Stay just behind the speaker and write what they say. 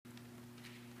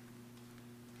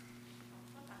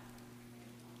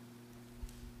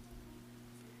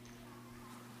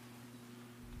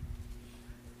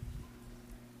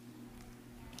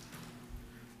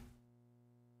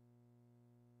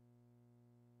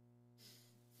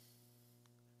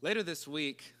Later this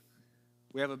week,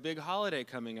 we have a big holiday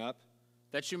coming up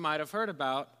that you might have heard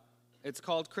about. It's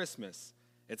called Christmas.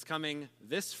 It's coming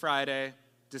this Friday,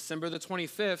 December the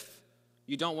 25th.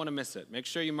 You don't want to miss it. Make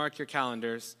sure you mark your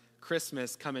calendars.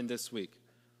 Christmas coming this week.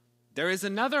 There is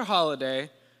another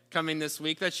holiday coming this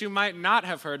week that you might not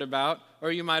have heard about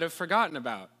or you might have forgotten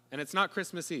about, and it's not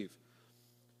Christmas Eve.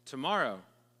 Tomorrow,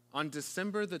 on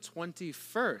December the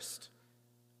 21st,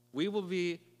 we will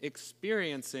be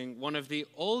experiencing one of the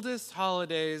oldest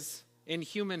holidays in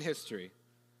human history.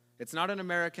 It's not an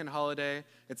American holiday.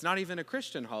 It's not even a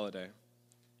Christian holiday.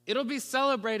 It'll be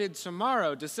celebrated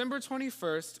tomorrow, December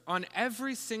 21st, on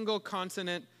every single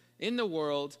continent in the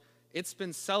world. It's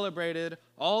been celebrated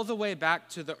all the way back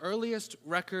to the earliest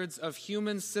records of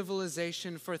human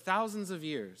civilization for thousands of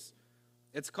years.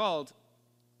 It's called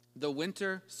the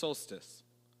winter solstice.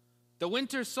 The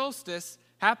winter solstice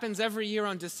happens every year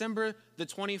on December the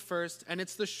 21st, and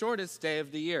it's the shortest day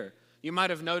of the year. You might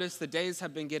have noticed the days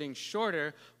have been getting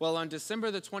shorter. Well, on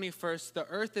December the 21st, the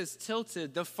earth is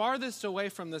tilted the farthest away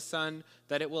from the sun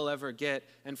that it will ever get,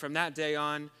 and from that day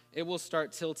on, it will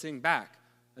start tilting back,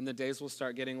 and the days will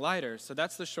start getting lighter. So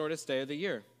that's the shortest day of the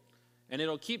year. And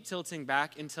it'll keep tilting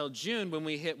back until June when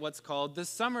we hit what's called the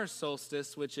summer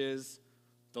solstice, which is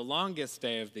the longest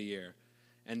day of the year.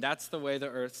 And that's the way the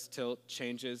Earth's tilt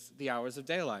changes the hours of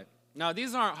daylight. Now,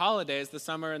 these aren't holidays, the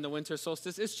summer and the winter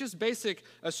solstice. It's just basic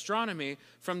astronomy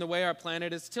from the way our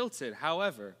planet is tilted.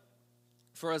 However,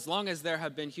 for as long as there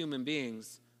have been human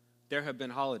beings, there have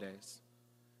been holidays.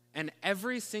 And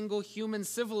every single human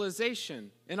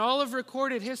civilization in all of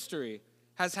recorded history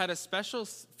has had a special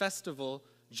festival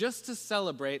just to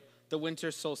celebrate the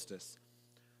winter solstice.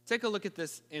 Take a look at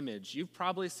this image. You've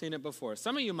probably seen it before.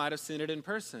 Some of you might have seen it in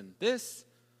person. This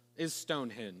is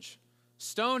Stonehenge.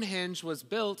 Stonehenge was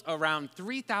built around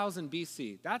 3000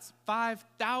 BC. That's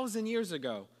 5,000 years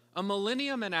ago, a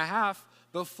millennium and a half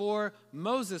before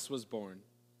Moses was born.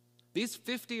 These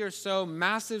 50 or so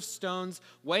massive stones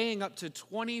weighing up to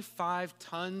 25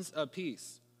 tons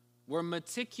apiece were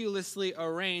meticulously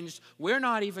arranged, we're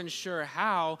not even sure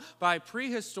how, by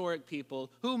prehistoric people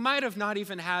who might have not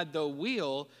even had the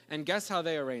wheel, and guess how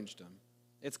they arranged them?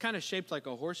 It's kind of shaped like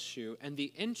a horseshoe, and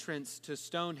the entrance to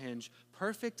Stonehenge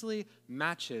perfectly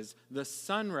matches the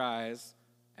sunrise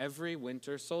every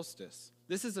winter solstice.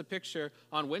 This is a picture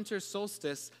on winter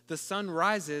solstice. The sun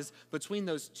rises between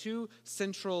those two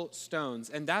central stones,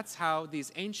 and that's how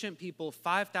these ancient people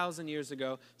 5,000 years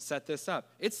ago set this up.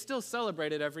 It's still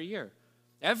celebrated every year.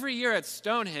 Every year at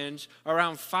Stonehenge,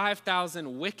 around 5,000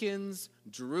 Wiccans,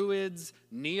 Druids,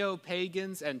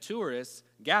 neo-pagans, and tourists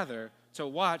gather to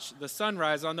watch the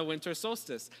sunrise on the winter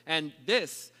solstice. And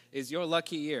this is your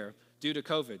lucky year due to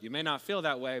COVID. You may not feel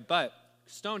that way, but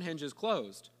Stonehenge is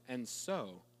closed, and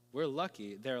so we're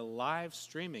lucky they're live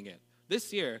streaming it.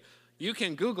 This year, you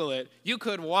can Google it. You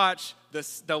could watch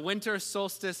the winter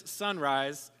solstice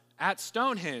sunrise at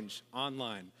Stonehenge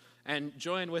online and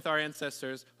join with our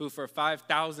ancestors who for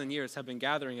 5,000 years have been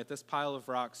gathering at this pile of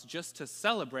rocks just to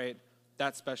celebrate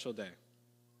that special day.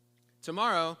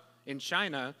 Tomorrow in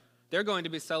China, they're going to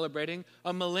be celebrating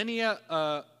a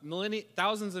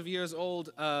thousands of years old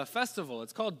festival.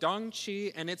 It's called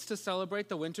Dongqi, and it's to celebrate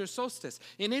the winter solstice.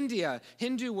 In India,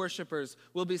 Hindu worshipers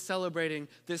will be celebrating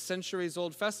this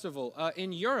centuries-old festival.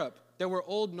 In Europe, there were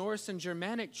Old Norse and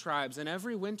Germanic tribes, and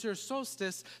every winter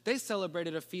solstice, they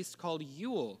celebrated a feast called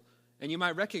Yule. And you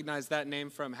might recognize that name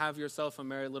from Have Yourself a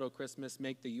Merry Little Christmas,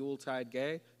 Make the Yuletide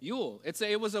Gay. Yule.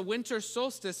 It was a winter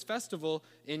solstice festival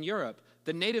in Europe.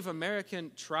 The Native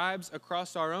American tribes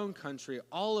across our own country,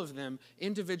 all of them,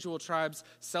 individual tribes,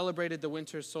 celebrated the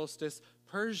winter solstice.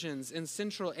 Persians in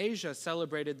Central Asia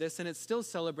celebrated this, and it's still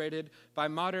celebrated by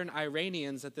modern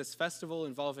Iranians at this festival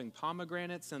involving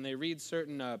pomegranates, and they read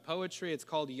certain poetry. It's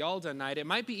called Yalda Night. It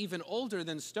might be even older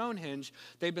than Stonehenge.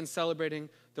 They've been celebrating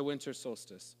the winter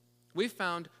solstice. We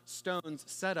found stones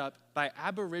set up by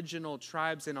Aboriginal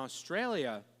tribes in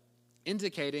Australia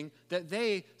indicating that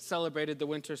they celebrated the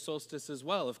winter solstice as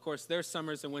well. Of course, their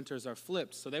summers and winters are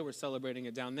flipped, so they were celebrating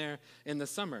it down there in the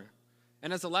summer.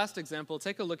 And as a last example,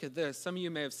 take a look at this. Some of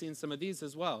you may have seen some of these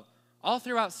as well. All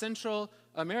throughout Central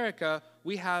America,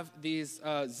 we have these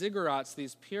ziggurats,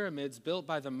 these pyramids built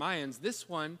by the Mayans. This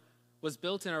one was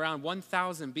built in around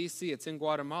 1000 BC. It's in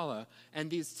Guatemala.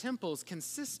 And these temples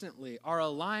consistently are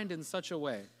aligned in such a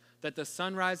way that the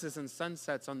sunrises and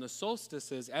sunsets on the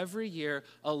solstices every year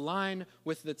align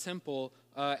with the temple,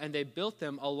 and they built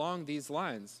them along these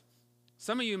lines.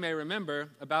 Some of you may remember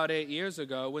about 8 years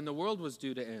ago when the world was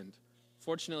due to end.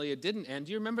 Fortunately, it didn't end.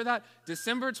 Do you remember that?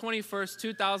 December 21st,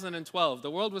 2012. The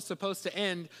world was supposed to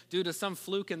end due to some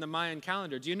fluke in the Mayan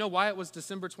calendar. Do you know why it was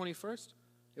December 21st?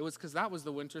 It was because that was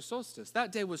the winter solstice.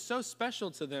 That day was so special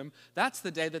to them. That's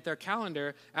the day that their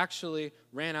calendar actually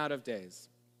ran out of days.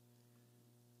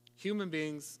 Human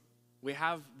beings, we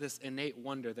have this innate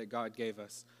wonder that God gave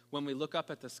us when we look up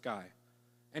at the sky.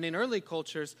 And in early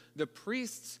cultures, the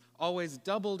priests always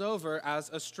doubled over as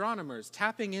astronomers,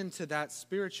 tapping into that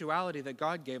spirituality that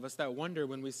God gave us, that wonder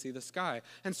when we see the sky.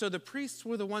 And so the priests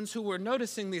were the ones who were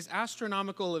noticing these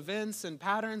astronomical events and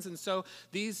patterns, and so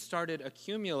these started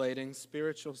accumulating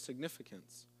spiritual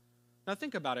significance. Now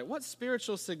think about it. What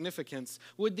spiritual significance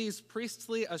would these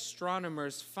priestly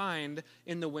astronomers find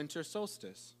in the winter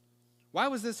solstice? Why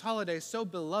was this holiday so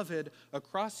beloved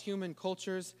across human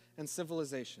cultures and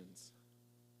civilizations?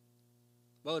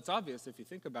 Well, it's obvious if you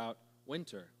think about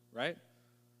winter, right?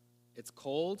 It's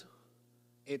cold,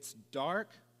 it's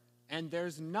dark, and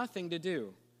there's nothing to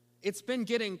do. It's been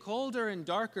getting colder and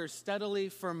darker steadily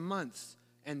for months,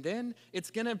 and then it's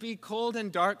going to be cold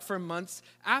and dark for months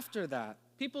after that.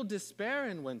 People despair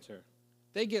in winter.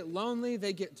 They get lonely,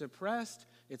 they get depressed.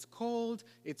 It's cold,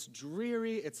 it's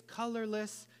dreary, it's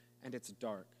colorless, and it's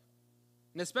dark.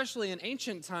 And especially in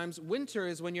ancient times, winter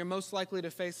is when you're most likely to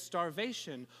face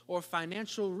starvation or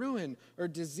financial ruin or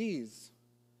disease.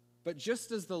 But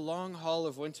just as the long haul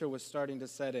of winter was starting to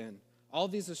set in, all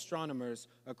these astronomers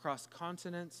across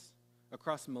continents,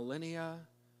 across millennia,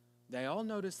 they all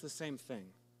noticed the same thing.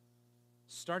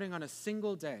 Starting on a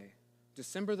single day,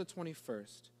 December the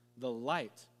 21st, the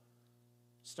light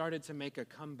started to make a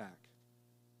comeback.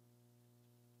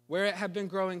 Where it had been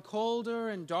growing colder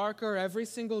and darker every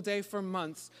single day for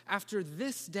months, after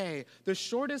this day, the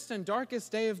shortest and darkest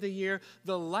day of the year,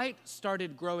 the light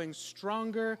started growing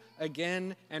stronger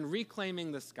again and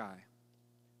reclaiming the sky.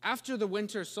 After the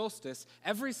winter solstice,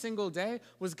 every single day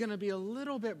was going to be a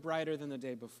little bit brighter than the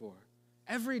day before.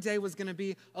 Every day was going to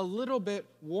be a little bit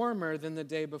warmer than the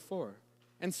day before.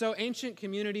 And so ancient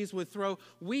communities would throw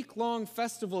week-long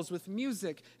festivals with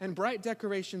music and bright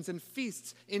decorations and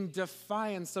feasts in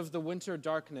defiance of the winter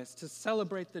darkness to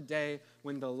celebrate the day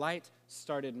when the light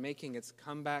started making its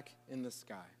comeback in the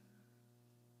sky.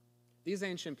 These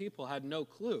ancient people had no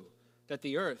clue that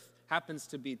the earth happens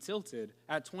to be tilted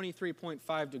at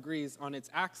 23.5 degrees on its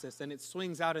axis, and it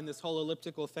swings out in this whole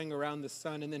elliptical thing around the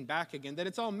sun and then back again, that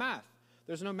it's all math.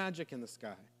 There's no magic in the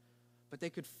sky. But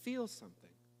they could feel something.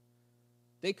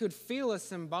 They could feel a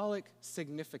symbolic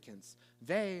significance.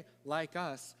 They, like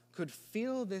us, could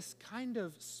feel this kind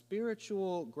of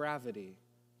spiritual gravity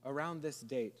around this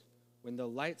date when the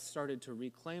light started to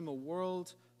reclaim a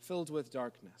world filled with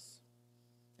darkness.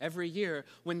 Every year,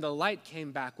 when the light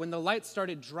came back, when the light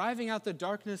started driving out the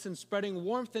darkness and spreading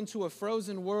warmth into a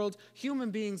frozen world, human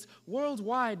beings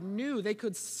worldwide knew, they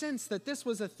could sense that this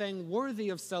was a thing worthy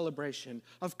of celebration,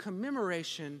 of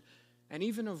commemoration, and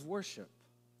even of worship.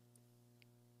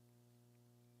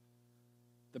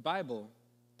 The Bible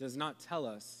does not tell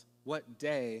us what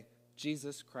day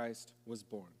Jesus Christ was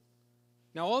born.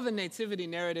 Now, all the nativity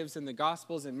narratives in the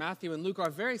Gospels in Matthew and Luke are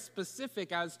very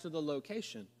specific as to the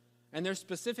location. And they're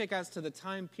specific as to the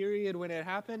time period when it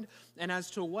happened and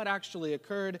as to what actually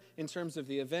occurred in terms of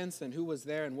the events and who was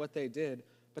there and what they did.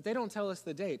 But they don't tell us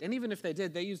the date. And even if they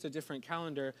did, they used a different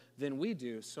calendar than we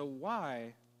do. So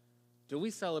why do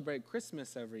we celebrate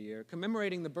Christmas every year,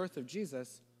 commemorating the birth of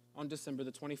Jesus on December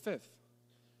the 25th?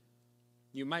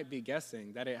 You might be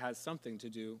guessing that it has something to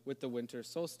do with the winter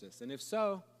solstice. And if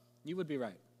so, you would be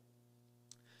right.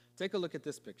 Take a look at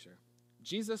this picture.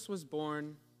 Jesus was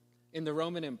born in the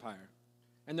Roman Empire.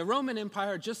 And the Roman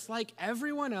Empire, just like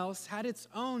everyone else, had its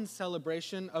own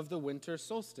celebration of the winter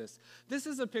solstice. This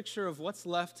is a picture of what's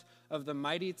left of the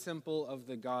mighty temple of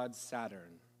the god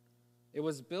Saturn. It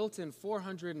was built in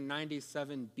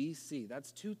 497 BC.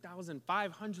 That's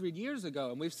 2,500 years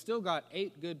ago, and we've still got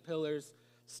 8 good pillars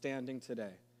standing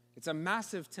today. It's a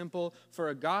massive temple for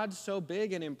a god so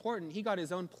big and important, he got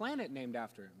his own planet named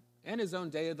after him, and his own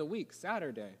day of the week,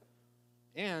 Saturday,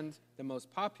 and the most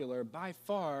popular, by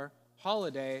far,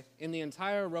 holiday in the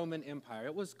entire Roman Empire.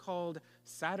 It was called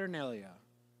Saturnalia.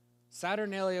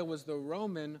 Saturnalia was the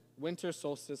Roman winter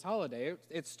solstice holiday.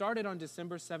 It started on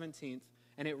December 17th,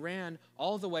 and it ran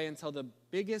all the way until the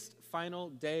biggest final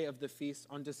day of the feast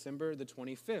on December the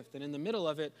 25th. And in the middle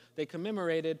of it, they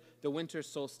commemorated the winter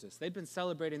solstice. They'd been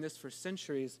celebrating this for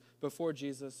centuries before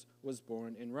Jesus was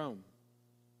born in Rome.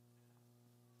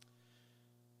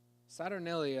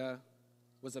 Saturnalia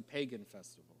was a pagan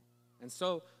festival. And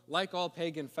so, like all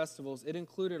pagan festivals, it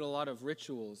included a lot of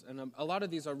rituals. And a lot of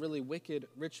these are really wicked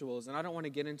rituals, and I don't want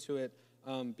to get into it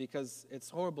because it's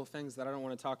horrible things that I don't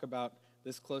want to talk about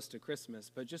this close to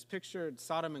Christmas, but just picture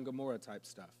Sodom and Gomorrah type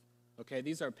stuff. Okay,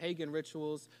 these are pagan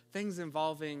rituals, things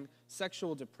involving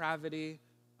sexual depravity,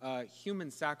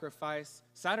 human sacrifice.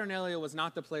 Saturnalia was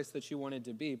not the place that you wanted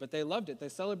to be, but they loved it. They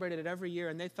celebrated it every year,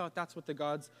 and they thought that's what the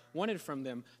gods wanted from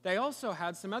them. They also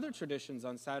had some other traditions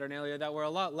on Saturnalia that were a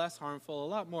lot less harmful, a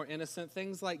lot more innocent,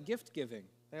 things like gift giving.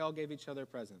 They all gave each other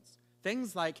presents.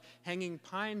 Things like hanging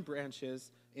pine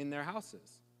branches in their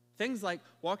houses. Things like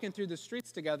walking through the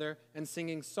streets together and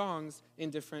singing songs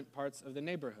in different parts of the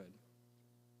neighborhood.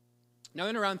 Now,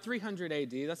 in around 300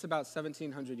 AD, that's about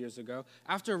 1700 years ago,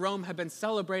 after Rome had been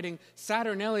celebrating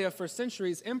Saturnalia for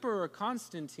centuries, Emperor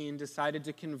Constantine decided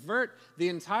to convert the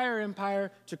entire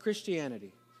empire to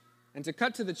Christianity. And to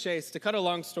cut to the chase, to cut a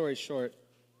long story short,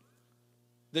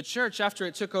 the church, after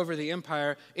it took over the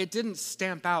empire, it didn't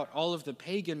stamp out all of the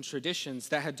pagan traditions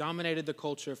that had dominated the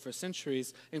culture for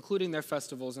centuries, including their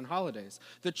festivals and holidays.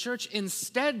 The church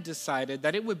instead decided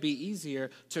that it would be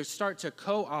easier to start to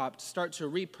co-opt, start to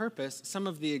repurpose some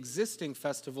of the existing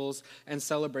festivals and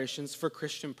celebrations for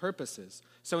Christian purposes.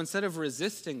 So instead of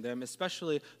resisting them,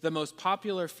 especially the most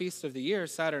popular feast of the year,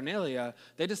 Saturnalia,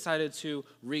 they decided to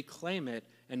reclaim it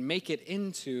and make it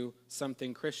into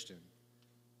something Christian.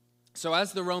 So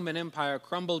as the Roman Empire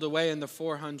crumbled away in the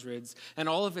 400s and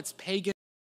all of its pagan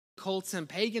cults and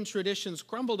pagan traditions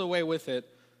crumbled away with it,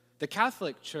 the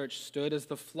Catholic Church stood as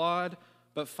the flawed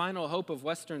but final hope of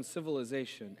Western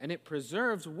civilization, and it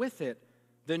preserved with it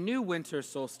the new winter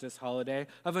solstice holiday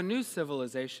of a new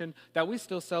civilization that we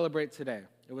still celebrate today.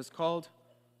 It was called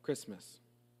Christmas.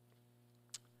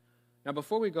 Now,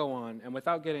 before we go on, and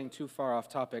without getting too far off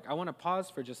topic, I want to pause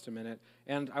for just a minute,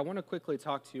 and I want to quickly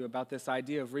talk to you about this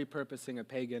idea of repurposing a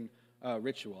pagan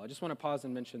ritual. I just want to pause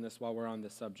and mention this while we're on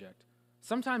this subject.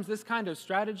 Sometimes this kind of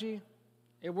strategy,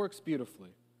 it works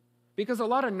beautifully, because a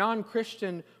lot of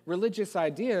non-Christian religious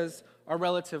ideas are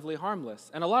relatively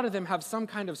harmless, and a lot of them have some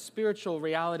kind of spiritual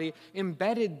reality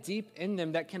embedded deep in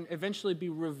them that can eventually be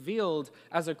revealed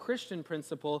as a Christian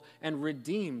principle and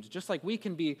redeemed, just like we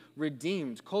can be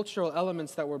redeemed. Cultural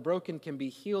elements that were broken can be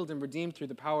healed and redeemed through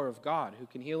the power of God, who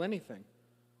can heal anything.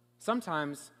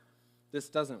 Sometimes this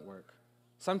doesn't work.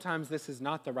 Sometimes this is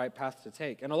not the right path to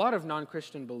take, and a lot of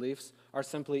non-Christian beliefs are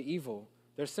simply evil.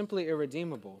 They're simply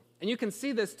irredeemable. And you can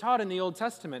see this taught in the Old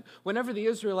Testament. Whenever the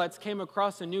Israelites came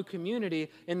across a new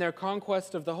community in their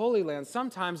conquest of the Holy Land,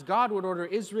 sometimes God would order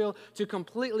Israel to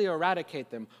completely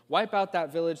eradicate them, wipe out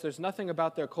that village. There's nothing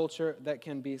about their culture that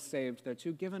can be saved. They're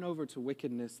too given over to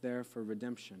wickedness there for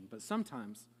redemption. But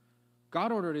sometimes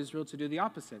God ordered Israel to do the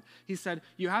opposite. He said,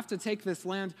 you have to take this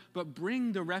land, but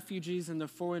bring the refugees and the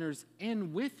foreigners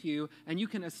in with you, and you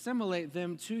can assimilate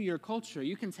them to your culture.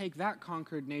 You can take that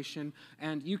conquered nation,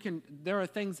 and there are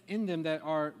things in them that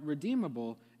are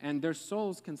redeemable, and their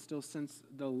souls can still sense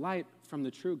the light from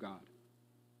the true God.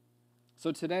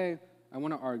 So today, I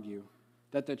want to argue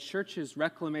that the church's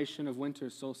reclamation of winter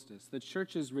solstice, the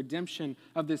church's redemption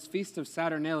of this feast of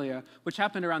Saturnalia, which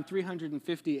happened around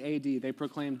 350 AD, they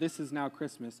proclaimed, this is now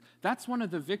Christmas. That's one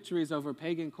of the victories over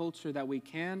pagan culture that we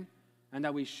can and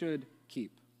that we should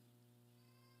keep.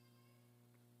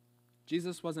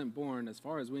 Jesus wasn't born, as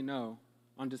far as we know,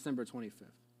 on December 25th.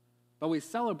 But we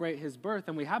celebrate his birth,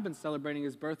 and we have been celebrating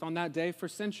his birth on that day for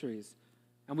centuries.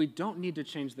 And we don't need to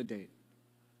change the date.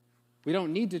 We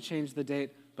don't need to change the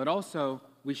date, but also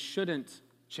we shouldn't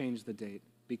change the date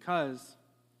because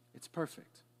it's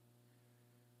perfect.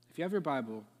 If you have your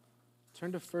Bible,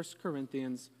 turn to 1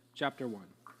 Corinthians chapter 1.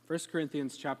 1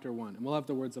 Corinthians chapter 1, and we'll have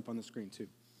the words up on the screen too.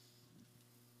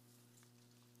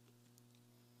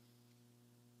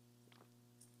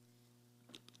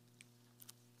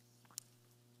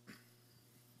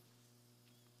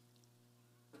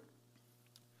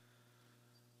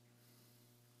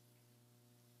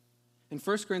 In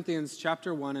 1 Corinthians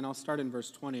chapter 1, and I'll start in verse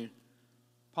 20,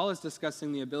 Paul is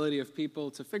discussing the ability of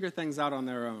people to figure things out on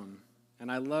their own.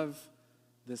 And I love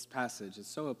this passage.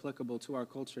 It's so applicable to our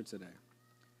culture today.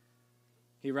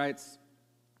 He writes,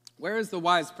 where is the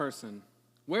wise person?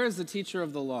 Where is the teacher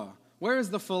of the law? Where is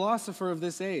the philosopher of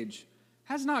this age?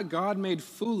 Has not God made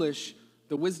foolish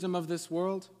the wisdom of this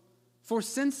world? For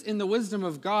since in the wisdom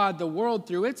of God, the world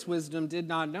through its wisdom did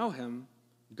not know him,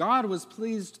 God was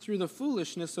pleased through the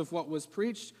foolishness of what was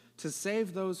preached to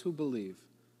save those who believe.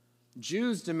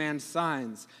 Jews demand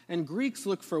signs, and Greeks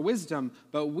look for wisdom,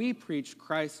 but we preach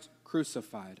Christ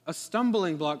crucified, a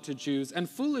stumbling block to Jews and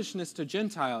foolishness to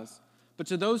Gentiles. But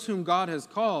to those whom God has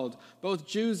called, both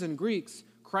Jews and Greeks,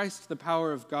 Christ the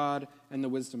power of God and the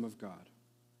wisdom of God.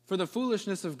 For the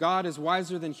foolishness of God is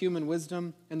wiser than human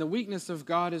wisdom, and the weakness of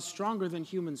God is stronger than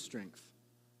human strength.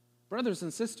 Brothers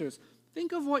and sisters,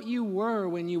 think of what you were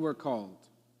when you were called.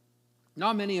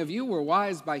 Not many of you were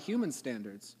wise by human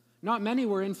standards. Not many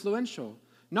were influential.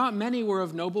 Not many were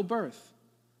of noble birth.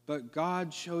 But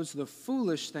God chose the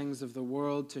foolish things of the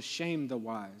world to shame the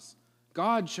wise.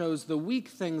 God chose the weak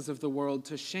things of the world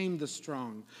to shame the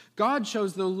strong. God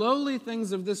chose the lowly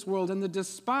things of this world and the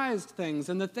despised things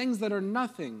and the things that are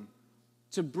nothing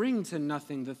to bring to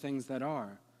nothing the things that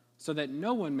are, so that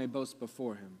no one may boast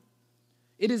before him.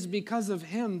 It is because of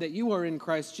him that you are in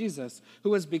Christ Jesus,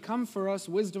 who has become for us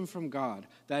wisdom from God,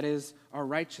 that is, our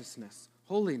righteousness,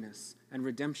 holiness, and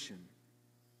redemption.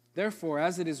 Therefore,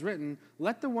 as it is written,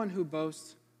 let the one who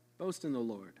boasts, boast in the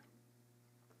Lord.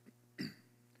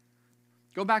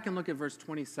 Go back and look at verse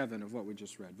 27 of what we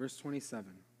just read. Verse 27.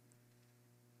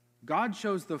 God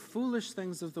chose the foolish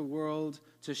things of the world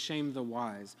to shame the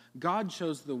wise. God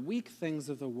chose the weak things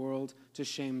of the world to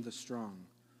shame the strong.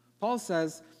 Paul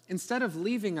says, instead of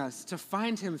leaving us to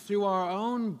find him through our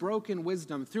own broken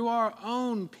wisdom, through our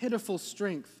own pitiful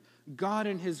strength, God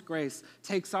in his grace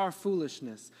takes our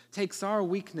foolishness, takes our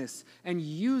weakness, and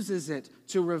uses it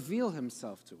to reveal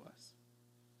himself to us.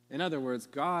 In other words,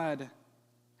 God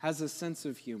has a sense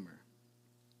of humor.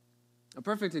 A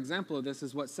perfect example of this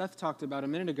is what Seth talked about a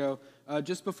minute ago,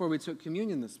 just before we took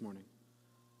communion this morning.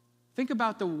 Think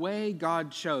about the way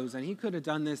God chose, and he could have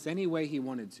done this any way he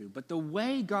wanted to, but the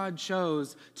way God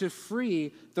chose to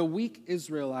free the weak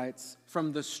Israelites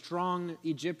from the strong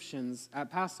Egyptians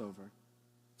at Passover.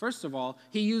 First of all,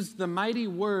 he used the mighty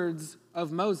words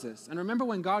of Moses. And remember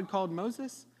when God called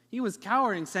Moses? He was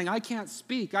cowering, saying, I can't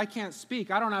speak, I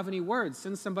don't have any words,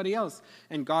 send somebody else.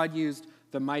 And God used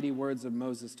the mighty words of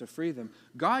Moses to free them.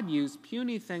 God used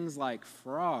puny things like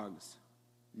frogs,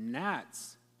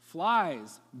 gnats,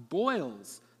 flies,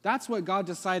 boils. That's what God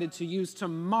decided to use to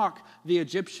mock the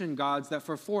Egyptian gods that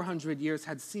for 400 years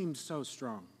had seemed so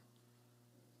strong.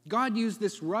 God used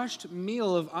this rushed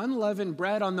meal of unleavened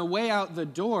bread on the way out the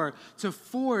door to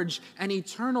forge an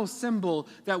eternal symbol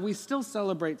that we still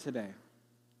celebrate today.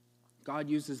 God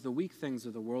uses the weak things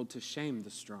of the world to shame the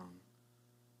strong.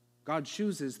 God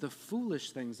chooses the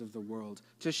foolish things of the world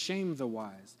to shame the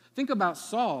wise. Think about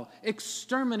Saul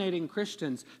exterminating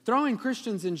Christians, throwing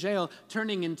Christians in jail,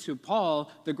 turning into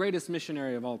Paul, the greatest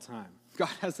missionary of all time.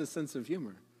 God has a sense of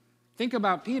humor. Think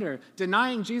about Peter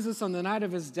denying Jesus on the night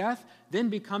of his death, then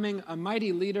becoming a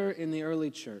mighty leader in the early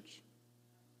church.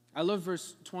 I love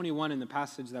verse 21 in the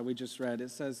passage that we just read. It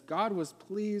says, God was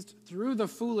pleased through the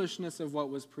foolishness of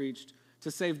what was preached to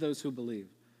save those who believe.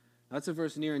 That's a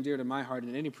verse near and dear to my heart,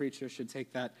 and any preacher should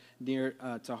take that near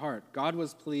to heart. God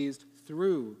was pleased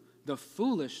through the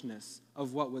foolishness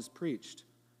of what was preached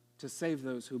to save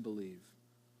those who believe.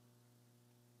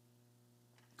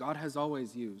 God has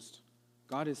always used,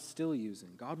 God is still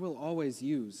using, God will always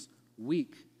use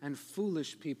weak and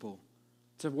foolish people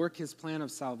to work his plan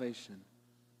of salvation.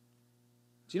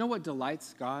 Do you know what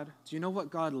delights God? Do you know what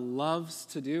God loves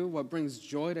to do? What brings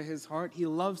joy to his heart? He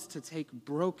loves to take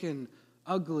broken,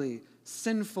 ugly,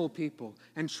 sinful people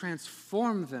and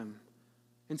transform them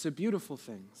into beautiful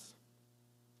things.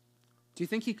 Do you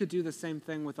think he could do the same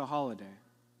thing with a holiday?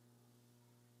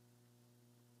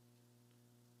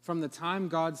 From the time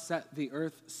God set the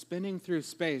earth spinning through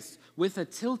space with a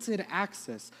tilted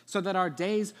axis so that our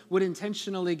days would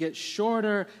intentionally get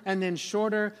shorter and then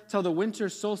shorter till the winter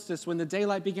solstice when the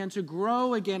daylight began to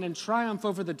grow again and triumph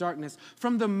over the darkness.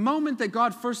 From the moment that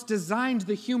God first designed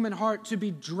the human heart to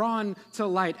be drawn to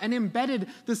light and embedded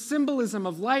the symbolism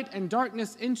of light and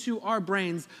darkness into our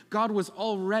brains, God was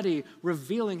already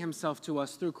revealing himself to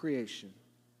us through creation.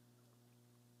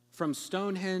 From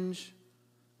Stonehenge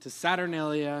to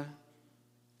Saturnalia,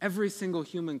 every single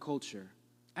human culture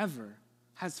ever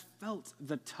has felt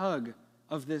the tug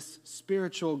of this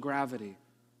spiritual gravity,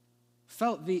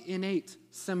 felt the innate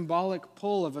symbolic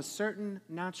pull of a certain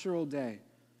natural day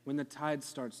when the tide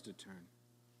starts to turn,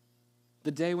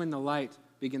 the day when the light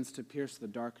begins to pierce the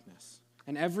darkness.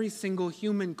 And every single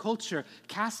human culture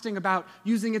casting about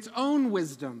using its own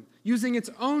wisdom, using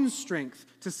its own strength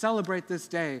to celebrate this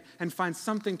day and find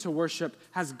something to worship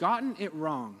has gotten it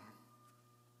wrong.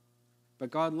 But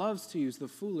God loves to use the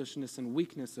foolishness and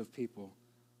weakness of people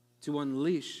to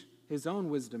unleash his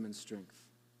own wisdom and strength.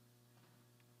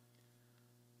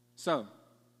 So,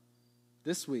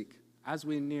 this week, as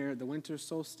we near the winter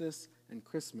solstice and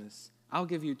Christmas, I'll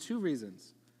give you 2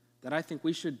 reasons that I think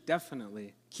we should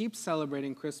definitely keep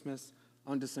celebrating Christmas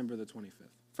on December the 25th.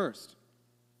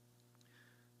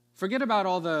 Forget about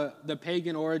all the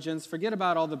pagan origins. Forget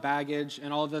about all the baggage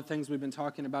and all the things we've been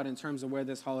talking about in terms of where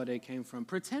this holiday came from.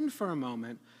 Pretend for a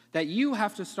moment that you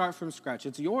have to start from scratch.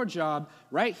 It's your job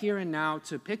right here and now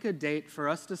to pick a date for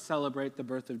us to celebrate the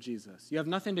birth of Jesus. You have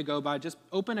nothing to go by. Just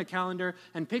open a calendar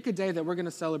and pick a day that we're going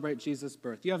to celebrate Jesus'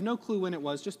 birth. You have no clue when it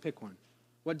was. Just pick one.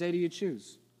 What day do you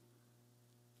choose?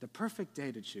 The perfect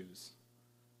day to choose,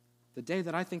 the day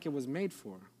that I think it was made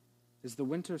for, is the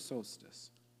winter solstice,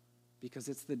 because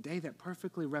it's the day that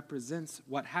perfectly represents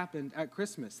what happened at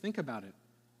Christmas. Think about it.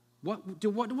 What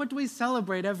do we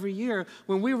celebrate every year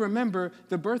when we remember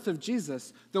the birth of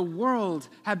Jesus? The world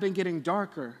had been getting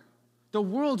darker. The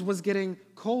world was getting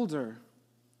colder.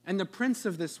 And the prince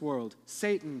of this world,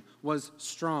 Satan, was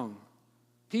strong.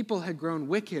 People had grown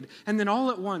wicked. And then all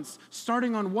at once,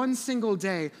 starting on one single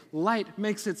day, light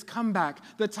makes its comeback.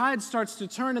 The tide starts to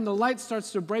turn and the light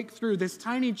starts to break through. This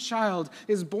tiny child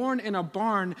is born in a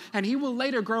barn, and he will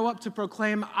later grow up to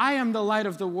proclaim, "I am the light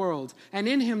of the world, and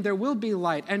in him there will be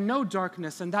light and no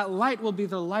darkness, and that light will be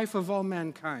the life of all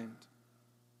mankind."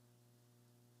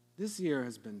 This year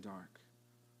has been dark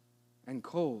and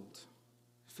cold.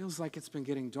 It feels like it's been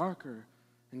getting darker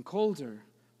and colder.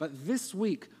 But this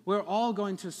week, we're all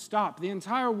going to stop. The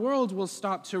entire world will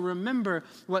stop to remember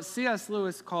what C.S.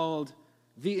 Lewis called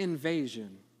the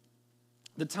invasion.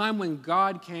 The time when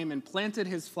God came and planted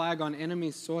his flag on enemy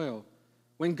soil.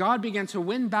 When God began to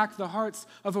win back the hearts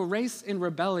of a race in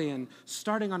rebellion,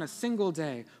 starting on a single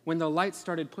day, when the light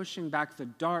started pushing back the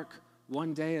dark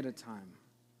one day at a time.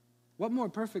 What more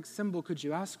perfect symbol could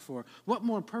you ask for? What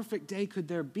more perfect day could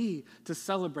there be to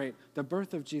celebrate the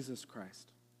birth of Jesus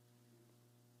Christ?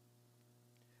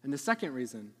 And the second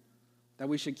reason that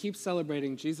we should keep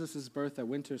celebrating Jesus' birth at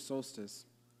winter solstice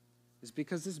is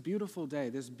because this beautiful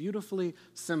day, this beautifully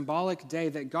symbolic day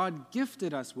that God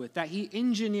gifted us with, that he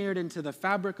engineered into the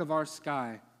fabric of our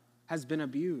sky, has been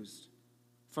abused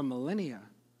for millennia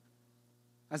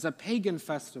as a pagan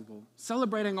festival,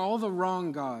 celebrating all the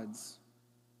wrong gods.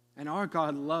 And our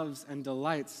God loves and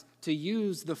delights to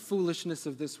use the foolishness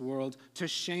of this world to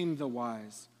shame the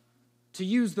wise, to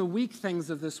use the weak things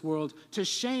of this world to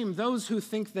shame those who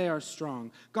think they are strong.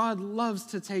 God loves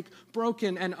to take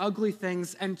broken and ugly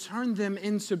things and turn them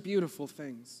into beautiful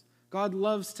things. God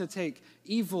loves to take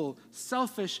evil,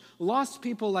 selfish, lost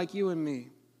people like you and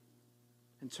me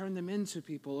and turn them into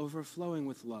people overflowing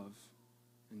with love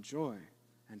and joy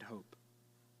and hope.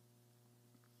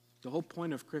 The whole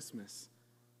point of Christmas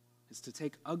is to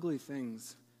take ugly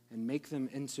things and make them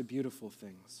into beautiful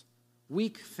things.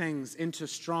 Weak things into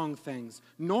strong things,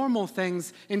 normal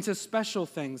things into special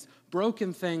things,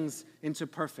 broken things into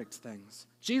perfect things.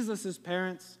 Jesus'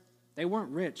 parents, they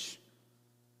weren't rich.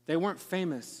 They weren't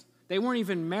famous. They weren't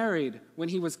even married when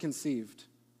he was conceived.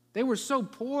 They were so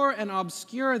poor and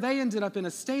obscure, they ended up in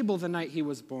a stable the night he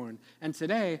was born. And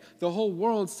today, the whole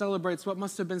world celebrates what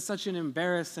must have been such an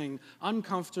embarrassing,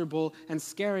 uncomfortable, and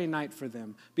scary night for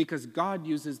them, because God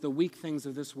uses the weak things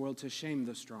of this world to shame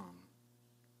the strong.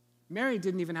 Mary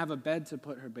didn't even have a bed to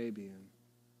put her baby in.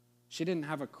 She didn't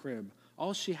have a crib.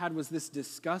 All she had was this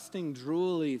disgusting,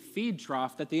 drooly feed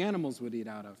trough that the animals would eat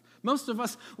out of. Most of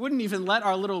us wouldn't even let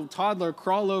our little toddler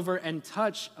crawl over and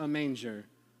touch a manger.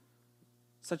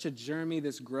 Such a germy,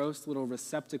 this gross little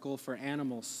receptacle for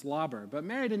animal slobber. But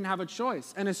Mary didn't have a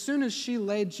choice. And as soon as she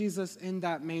laid Jesus in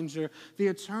that manger, the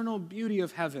eternal beauty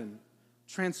of heaven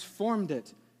transformed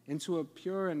it into a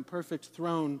pure and perfect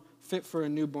throne fit for a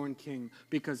newborn king,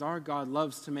 because our God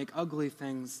loves to make ugly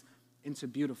things into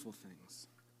beautiful things.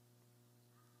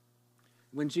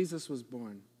 When Jesus was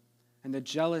born, and the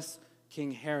jealous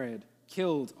King Herod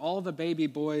killed all the baby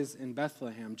boys in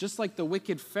Bethlehem, just like the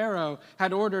wicked Pharaoh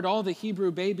had ordered all the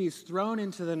Hebrew babies thrown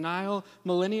into the Nile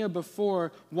millennia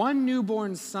before, one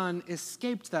newborn son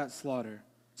escaped that slaughter,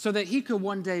 so that he could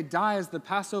one day die as the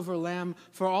Passover lamb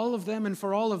for all of them and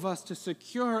for all of us to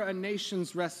secure a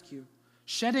nation's rescue,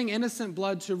 shedding innocent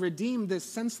blood to redeem this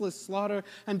senseless slaughter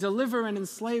and deliver an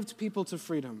enslaved people to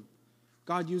freedom.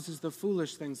 God uses the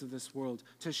foolish things of this world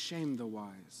to shame the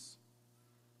wise.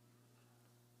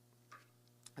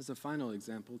 As a final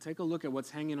example, take a look at what's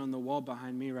hanging on the wall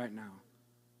behind me right now.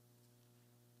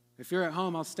 If you're at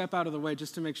home, I'll step out of the way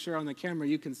just to make sure on the camera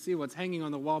you can see what's hanging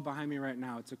on the wall behind me right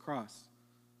now. It's a cross.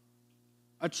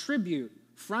 A tribute,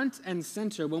 front and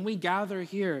center. When we gather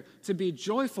here to be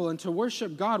joyful and to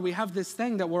worship God, we have this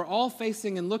thing that we're all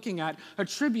facing and looking at, a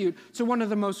tribute to one of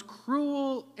the most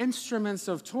cruel instruments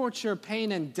of torture,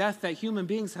 pain, and death that human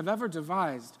beings have ever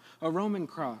devised, a Roman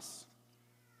cross.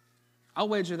 I'll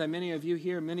wager that many of you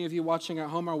here, many of you watching at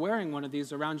home are wearing one of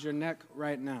these around your neck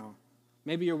right now.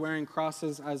 Maybe you're wearing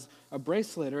crosses as a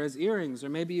bracelet or as earrings, or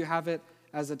maybe you have it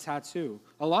as a tattoo.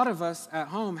 A lot of us at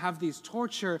home have these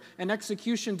torture and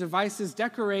execution devices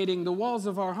decorating the walls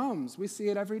of our homes. We see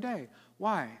it every day.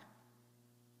 Why?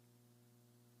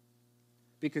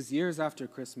 Because years after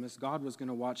Christmas, God was going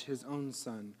to watch his own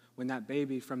son, when that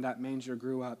baby from that manger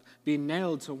grew up, be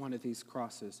nailed to one of these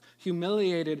crosses,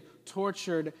 humiliated,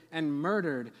 tortured, and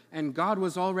murdered. And God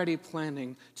was already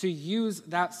planning to use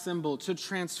that symbol to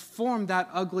transform that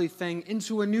ugly thing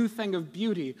into a new thing of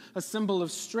beauty, a symbol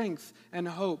of strength and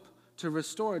hope to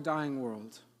restore a dying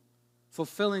world,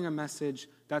 fulfilling a message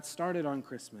that started on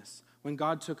Christmas, when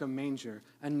God took a manger,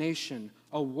 a nation,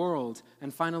 a world,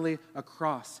 and finally a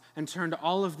cross, and turned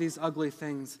all of these ugly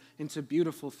things into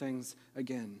beautiful things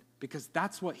again. Because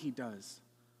that's what he does.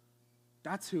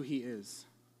 That's who he is.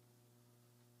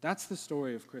 That's the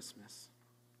story of Christmas.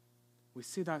 We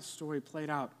see that story played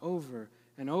out over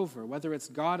and over, whether it's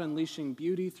God unleashing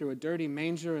beauty through a dirty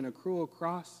manger and a cruel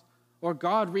cross, or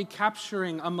God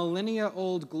recapturing a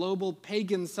millennia-old global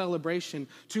pagan celebration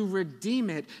to redeem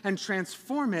it and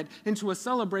transform it into a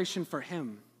celebration for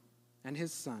him and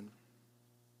his son.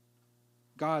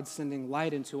 God sending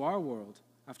light into our world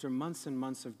after months and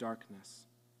months of darkness,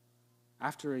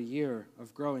 after a year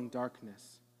of growing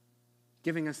darkness,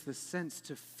 giving us the sense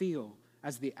to feel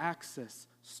as the axis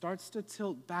starts to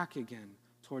tilt back again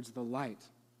towards the light,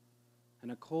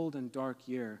 and a cold and dark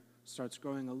year starts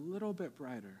growing a little bit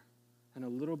brighter and a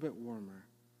little bit warmer,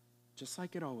 just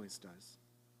like it always does.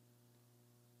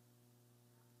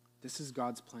 This is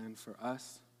God's plan for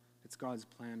us. It's God's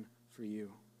plan for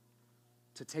you.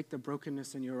 To take the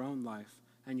brokenness in your own life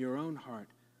and your own heart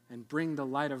and bring the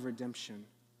light of redemption.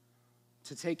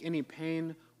 To take any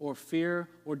pain or fear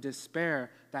or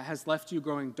despair that has left you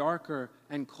growing darker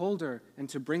and colder, and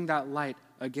to bring that light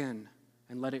again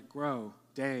and let it grow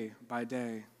day by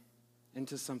day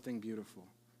into something beautiful.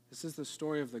 This is the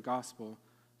story of the gospel.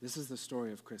 This is the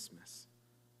story of Christmas.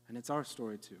 And it's our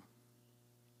story too.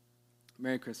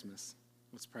 Merry Christmas.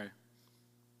 Let's pray.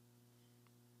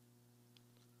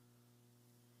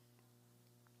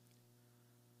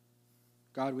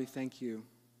 God, we thank you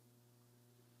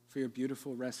for your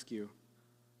beautiful rescue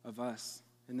of us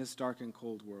in this dark and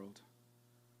cold world.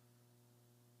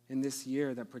 In this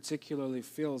year that particularly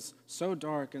feels so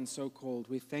dark and so cold,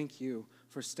 we thank you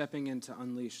for stepping in to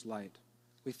unleash light.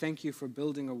 We thank you for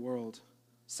building a world,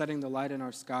 setting the light in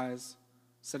our skies,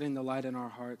 setting the light in our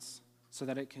hearts so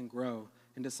that it can grow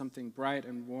into something bright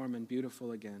and warm and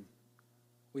beautiful again.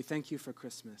 We thank you for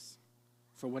Christmas,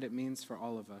 for what it means for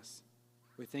all of us.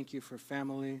 We thank you for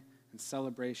family and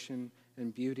celebration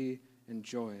and beauty and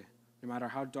joy, no matter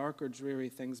how dark or dreary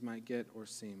things might get or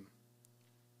seem.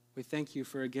 We thank you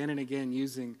for again and again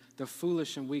using the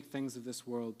foolish and weak things of this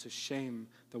world to shame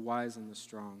the wise and the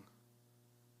strong.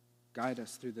 Guide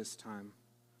us through this time.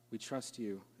 We trust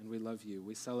you and we love you.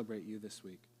 We celebrate you this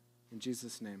week. In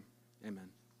Jesus' name, amen.